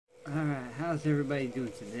How's everybody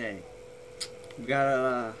doing today? We got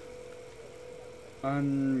a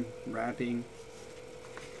unwrapping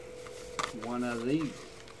one of these.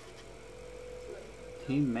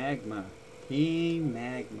 Team Magma. Team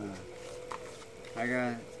Magma. I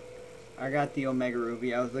got the Omega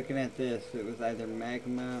Ruby. I was looking at this. It was either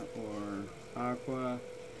Magma or Aqua.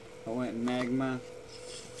 I went Magma.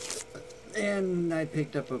 And I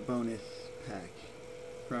picked up a bonus pack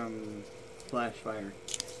from Flashfire.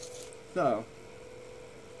 So,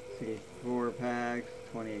 see, 4 packs,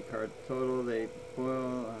 28 cards total. They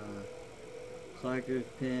foil, collector's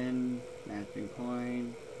pin, matching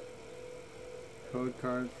coin, code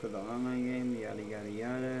cards for the online game, yada yada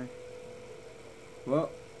yada. Well,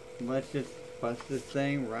 let's just bust this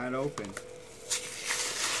thing right open.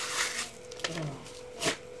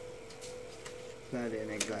 So I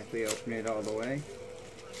didn't exactly open it all the way.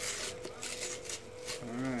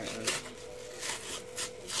 Alright, let's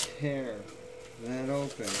tear that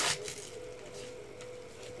open.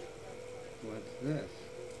 What's this?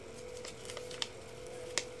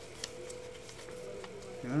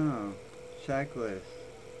 Oh, checklist,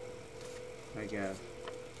 I guess.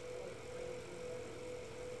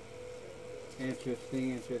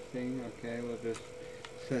 Interesting, interesting. Okay, we'll just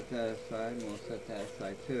set that aside, and we'll set that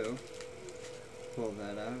aside too. Pull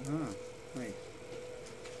that out. Oh, nice.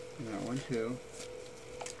 That one too.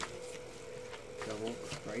 Double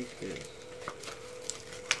prices.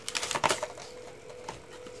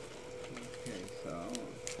 Okay, so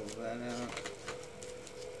pull that out.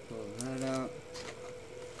 Pull that out.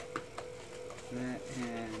 That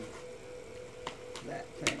and that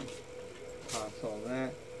thing. Toss all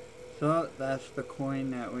that. So that's the coin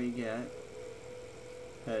that we get.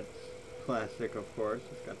 That's plastic, of course.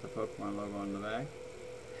 It's got the Pokemon logo on the back.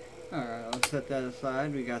 Alright, let's set that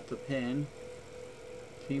aside. We got the pin.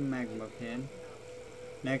 Team Magma pin.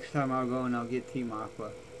 Next time I'll go and I'll get Team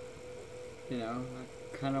Aqua. You know,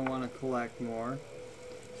 I kind of want to collect more.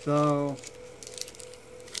 So,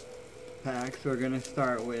 packs, we're going to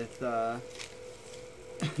start with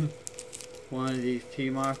one of these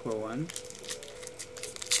Team Aqua ones.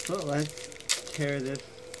 So let's tear this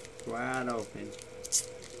wide open.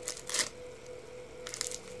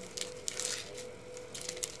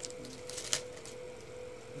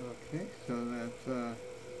 Okay, so that's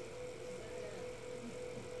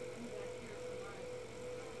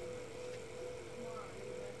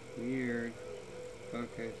weird.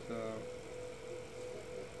 Okay, so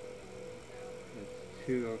it's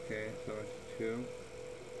 2. Okay, so it's 2.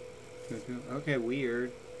 2. Okay,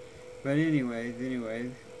 weird. But anyways,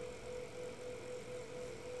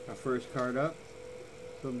 our first card up,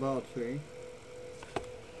 the ball tree.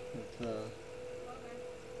 Let's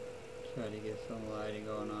try to get some lighting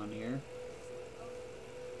going on here.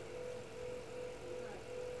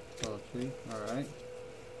 Ball tree, alright.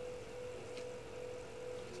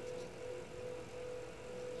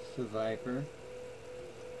 It's a Viper.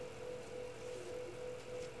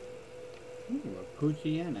 Ooh, a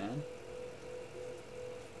Poochyena.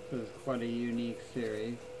 This is quite a unique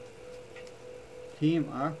series. Team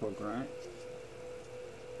Aqua Grunt.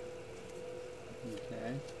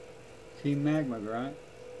 Okay. Team Magma Grunt.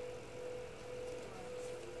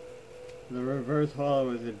 The reverse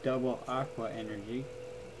holo is a double Aqua energy.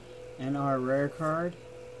 And our rare card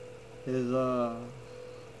is a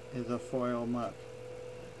foil muck.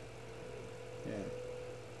 Yeah.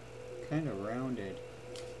 Kind of rounded.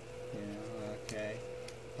 Yeah, okay.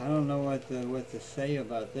 I don't know what to say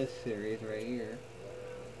about this series right here.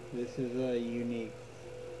 This is a unique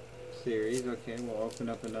series. Okay, we'll open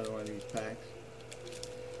up another one of these packs.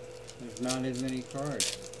 There's not as many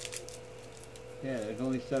cards. Yeah, there's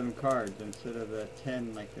only 7 cards instead of the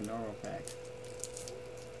 10 like the normal pack.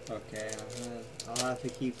 Okay, I'll have to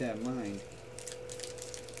keep that in mind.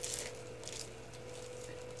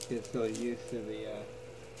 Get so used to the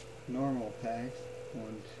normal packs.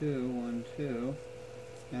 1, 2, 1, 2.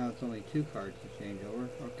 Now it's only 2 cards to change over.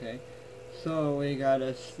 Okay. So we got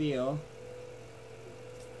a Steel.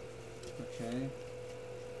 Okay.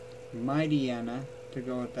 Mightyena to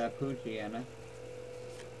go with that Poochyena.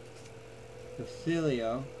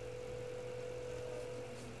 Facilio.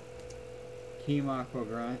 Team Aqua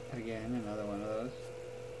Grunt. Again, another one of those.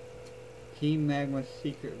 Team Magma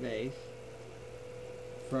Secret Base.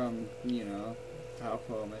 From, you know,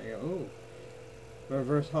 Alpha Omega. Ooh.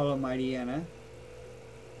 Reverse Holo Mightyena.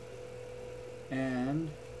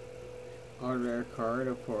 And our rare card,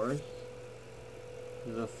 of course,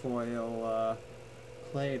 the foil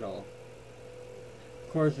Claydol.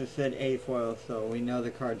 Of course, it said A foil, so we know the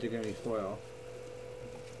cards are going to be foil.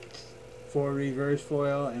 4 reverse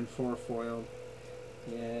foil and 4 foiled.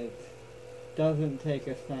 Yeah, doesn't take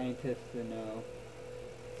a scientist to know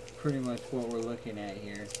pretty much what we're looking at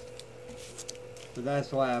here. So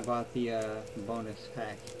that's why I bought the bonus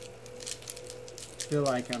pack. Feel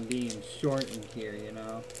like I'm being shortened here, you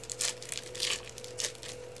know.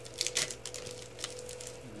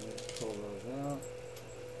 Let's pull those out.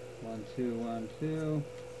 1, 2, 1, 2.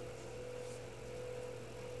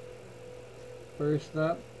 First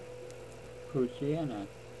up, Puchiana.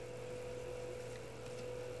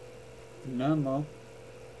 Numo.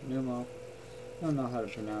 Don't know how to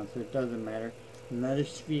pronounce it. Doesn't matter. Another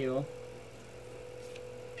Spiel.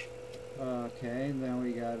 Okay, then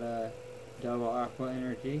we got double Aqua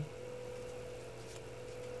Energy.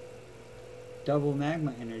 Double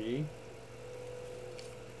Magma Energy.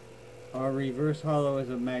 Our reverse hollow is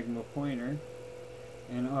a Magma Pointer.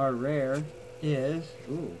 And our rare is,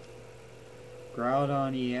 ooh,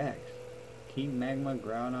 Groudon EX. Team Magma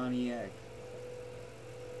Groudon EX.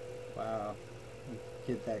 Wow. Let's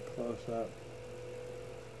get that close up.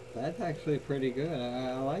 That's actually pretty good.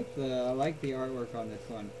 I like the artwork on this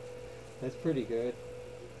one. That's pretty good.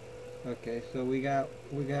 Okay, so we got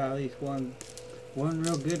at least one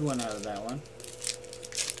real good one out of that one.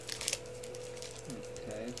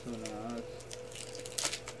 Okay, so now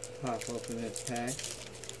let's pop open this pack.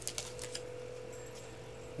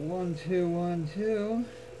 1, 2, 1, 2.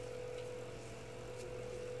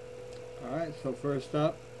 Alright, so first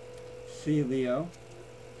up, Celio.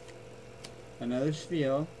 Another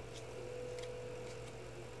Steel.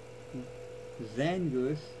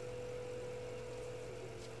 Zangoose.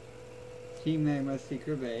 Team Magma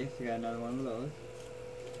Secret Base. We got another one of those.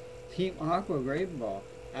 Team Aqua Great Ball.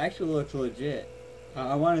 Actually looks legit.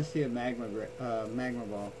 I want to see a Magma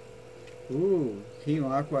Ball. Ooh, Team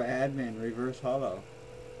Aqua Admin Reverse Hollow.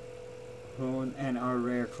 And our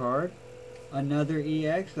rare card. Another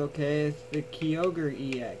EX. Okay, it's the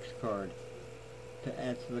Kyogre EX card to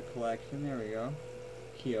add to the collection. There we go.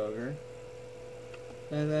 Kyogre.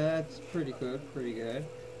 That's pretty good, pretty good.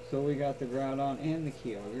 So we got the Groudon and the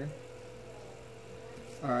Kyogre.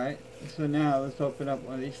 Alright, so now let's open up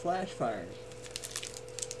one of these Flash Fires.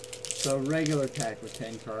 So regular pack with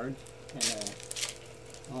 10 cards and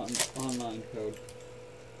a online code.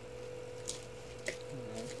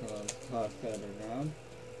 Alright, so let's toss that around.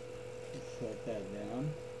 Let's set that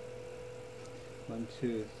down. 1,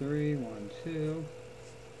 2, 3, 1, 2.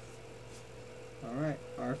 Alright,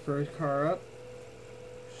 our first card up.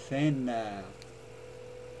 Sandile.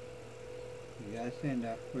 We got a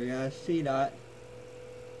Sandile. We got a C-Dot.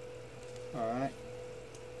 Alright.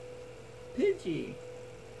 Pidgey.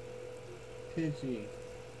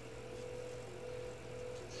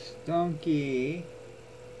 Stunky.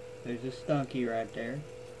 There's a Stunky right there.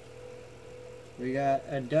 We got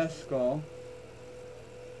a Duskull.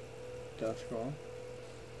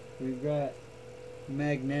 We've got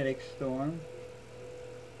Magnetic Storm.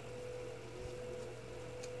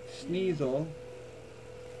 Sneasel.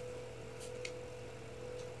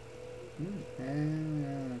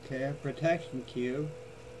 Okay, a Protection Cube.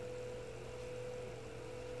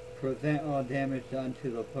 Prevent all damage done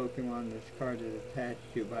to the Pokemon this card is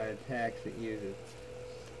attached to by attacks it uses.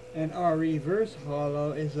 And our reverse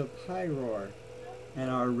hollow is a Pyroar.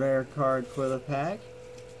 And our rare card for the pack,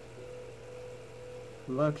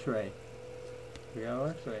 Luxray. We got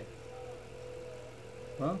a Luxray.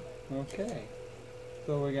 Well, okay.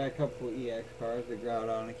 So we got a couple of EX cards, a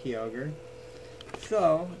Groudon and a Kyogre.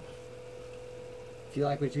 So, if you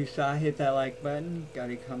like what you saw, hit that like button. Got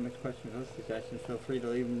any comments, questions, or suggestions, feel free to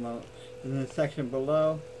leave them in the section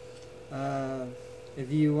below. If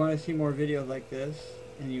you want to see more videos like this,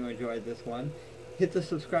 and you enjoyed this one, hit the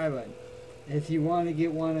subscribe button. If you want to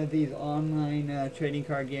get one of these online trading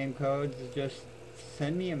card game codes, just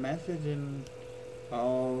send me a message and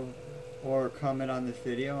or comment on this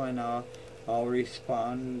video and I'll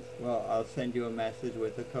respond. Well, I'll send you a message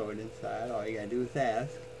with a code inside. All you gotta do is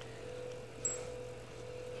ask.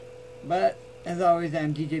 But as always,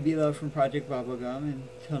 I'm DJ B Love from Project Bubblegum.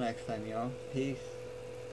 Until next time, y'all. Peace.